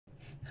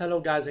Hello,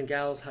 guys and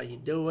gals. How you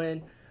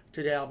doing?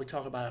 Today I'll be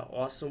talking about an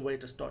awesome way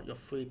to start your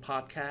free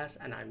podcast,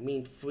 and I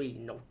mean free.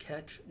 No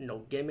catch, no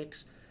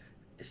gimmicks.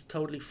 It's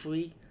totally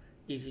free,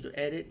 easy to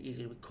edit,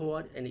 easy to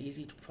record, and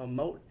easy to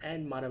promote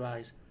and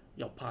monetize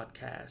your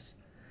podcast.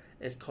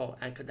 It's called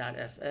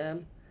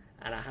Anchor.fm,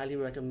 and I highly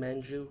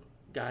recommend you,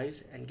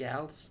 guys and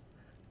gals,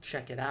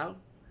 check it out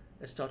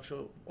and start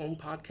your own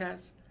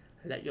podcast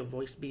and let your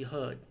voice be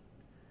heard.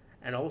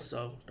 And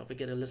also, don't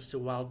forget to listen to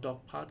Wild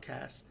Dog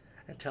Podcast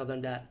and tell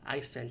them that I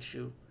sent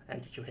you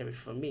and that you hear it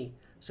from me.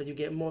 So you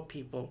get more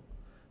people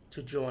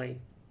to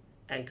join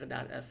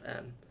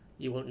Anchor.fm.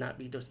 You will not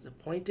be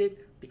disappointed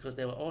because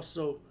they will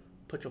also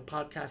put your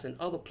podcast in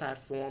other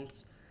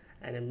platforms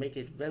and then make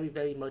it very,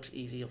 very much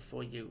easier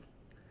for you.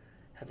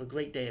 Have a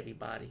great day,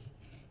 everybody.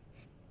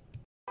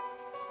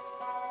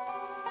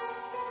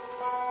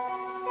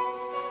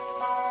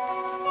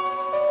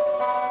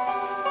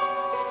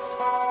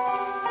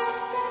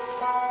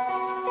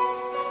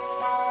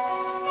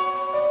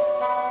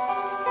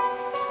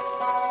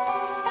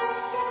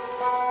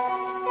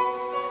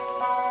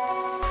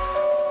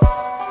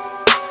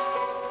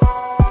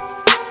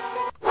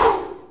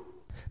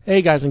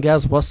 Hey guys and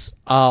gals, what's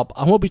up?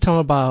 I'm going to be talking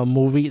about a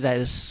movie that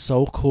is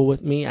so cool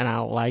with me, and I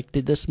liked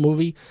this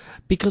movie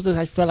because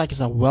I feel like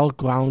it's a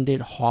well-grounded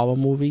horror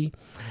movie,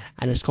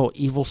 and it's called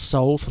Evil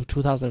Souls from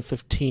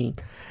 2015.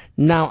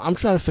 Now, I'm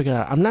trying to figure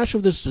out, I'm not sure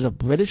if this is a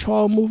British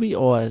horror movie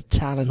or a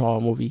Italian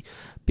horror movie,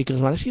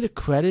 because when I see the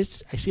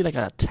credits, I see like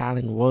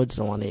Italian words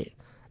on it,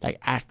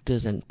 like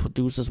actors and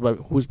producers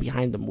who's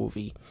behind the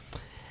movie.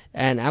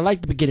 And I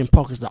like the beginning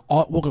part because the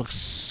artwork looks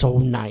so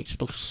nice.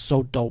 It looks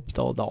so dope,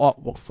 though, the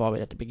artwork for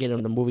it at the beginning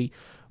of the movie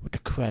with the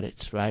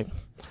credits, right?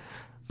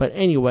 But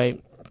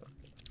anyway,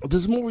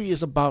 this movie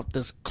is about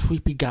this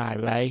creepy guy,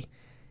 right?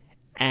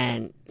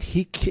 And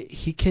he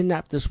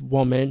kidnapped this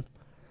woman,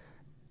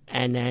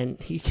 and then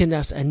he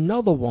kidnaps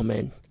another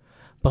woman.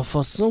 But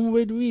for some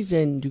weird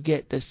reason, you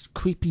get this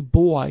creepy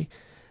boy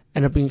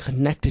end up being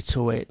connected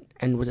to it.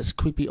 And with this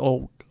creepy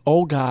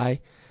old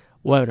guy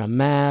wearing a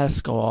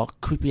mask or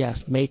creepy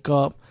ass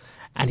makeup,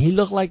 and he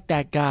looked like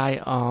that guy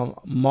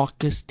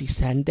Marcus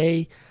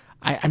Descende.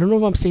 I don't know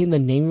if I'm saying the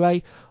name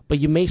right, but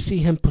you may see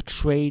him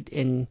portrayed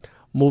in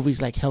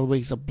movies like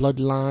Hellraiser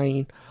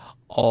Bloodline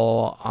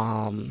or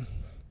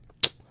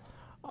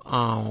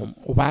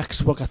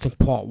Waxwork, I think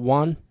Part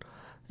 1.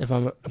 If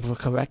I'm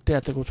correct, I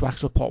think it was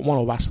Waxwork Part 1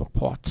 or Waxwork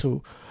Part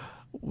 2.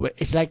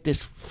 It's like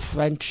this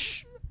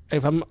French,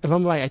 if I'm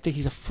right, I think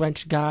he's a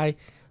French guy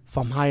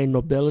from higher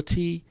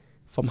nobility,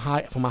 from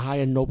a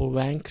higher noble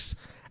ranks,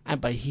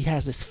 but he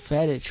has this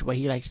fetish where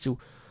he likes to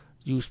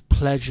use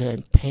pleasure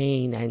and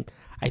pain, and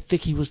I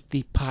think he was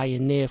the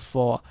pioneer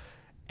for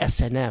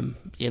S&M.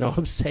 You know what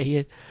I'm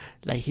saying?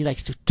 Like, he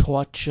likes to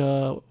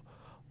torture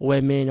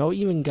women or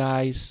even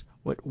guys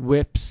with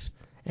whips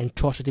and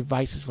torture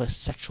devices for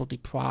sexual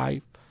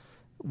deprived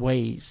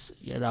ways.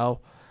 You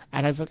know,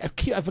 and I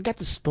forgot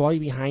the story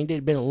behind it.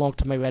 It's been a long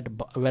time I read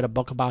a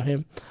book about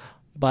him,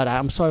 but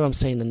I'm sorry if I'm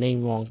saying the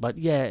name wrong. But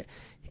yeah.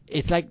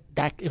 It's like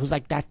that. It was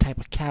like that type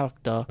of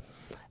character,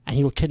 and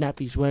he would kidnap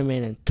these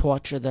women and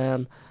torture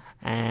them,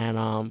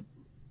 and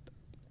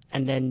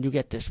then you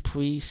get this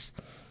priest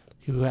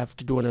who have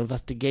to do an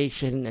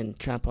investigation and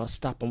try to put a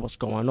stop on what's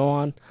going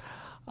on.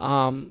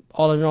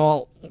 All in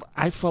all,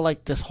 I feel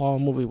like this horror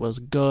movie was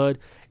good.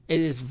 It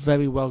is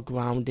very well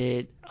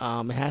grounded.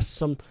 It has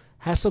some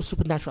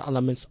supernatural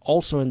elements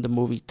also in the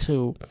movie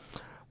too.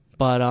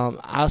 But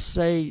I'll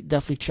say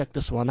definitely check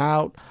this one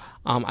out.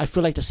 I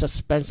feel like the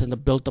suspense and the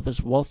build-up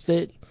is worth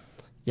it,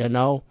 you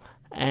know.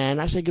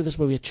 And I say give this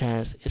movie a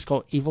chance. It's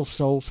called Evil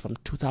Souls from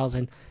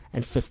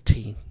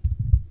 2015.